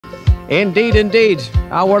Indeed, indeed.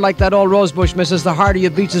 We're like that old rosebush, missus. The harder you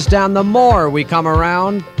beats us down, the more we come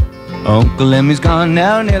around. Uncle Emmy's gone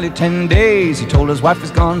now nearly 10 days. He told his wife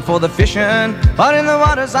he's gone for the fishing, but in the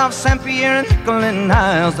waters of St. Pierre and Miquelon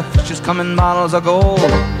Isles, the fishes come in bottles of gold.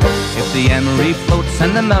 If the Emery floats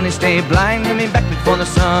and the Mounties stay blind, he'll be back before the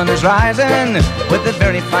sun is rising, with a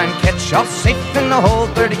very fine catch, all safe in the hold,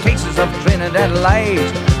 30 cases of Trinidad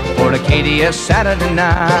light for Acadian Saturday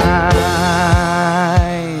night.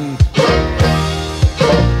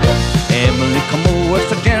 Emmeline Comeau works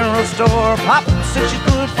the general store. Papa said she's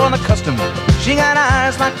good for the custom. She got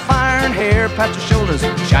eyes like fire and hair past her shoulders,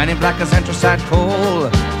 shining black as anthracite coal.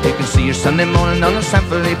 You can see her Sunday morning on the St.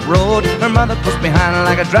 Phillipe road. Her mother puts behind her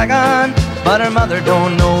like a dragon, but her mother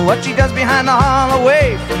don't know what she does behind the hall,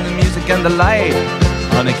 away from the music and the light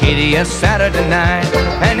on Acadian Saturday night.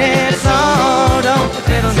 And it's all, don't the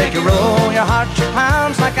fiddle make you roll, your heart she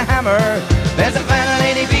pounds like a hammer. There's a fine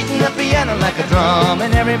lady beating the piano like a drum,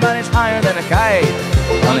 and everybody's higher than a kite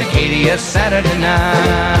on Acadian Saturday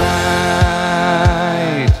night.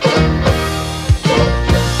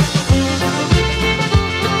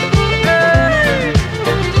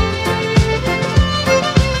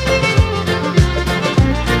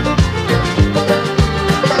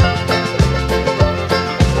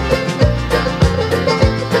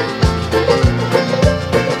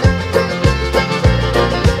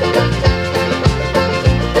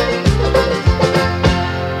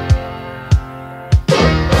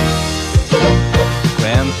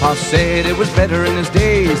 Grandpa said it was better in his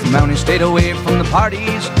days. The Mounties stayed away from the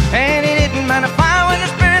parties, and he didn't mind a fire when the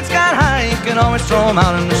spirits got high. You could always throw them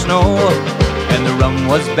out in the snow. And the rum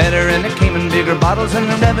was better, and it came in bigger bottles, and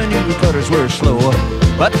the revenue cutters were slow.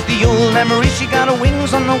 But the old Emery, she got her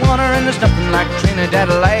wings on the water, and there's nothing like Trinidad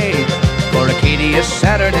light for Acadian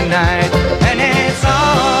Saturday night. And it's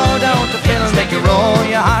all, don't the fiddles make you roll,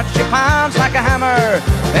 your heart she pounds like a hammer.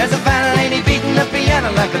 There's a fine lady beating the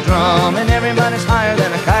piano like a drum, and everybody's higher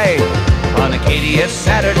than a kite on Acadian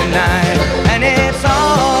Saturday night. And it's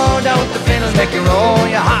all, don't the fiddles make you roll,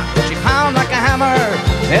 your heart she pounds like a hammer.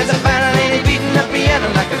 There's a fine lady beating the piano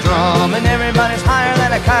like a drum, and everybody's higher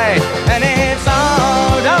than a kite. And it's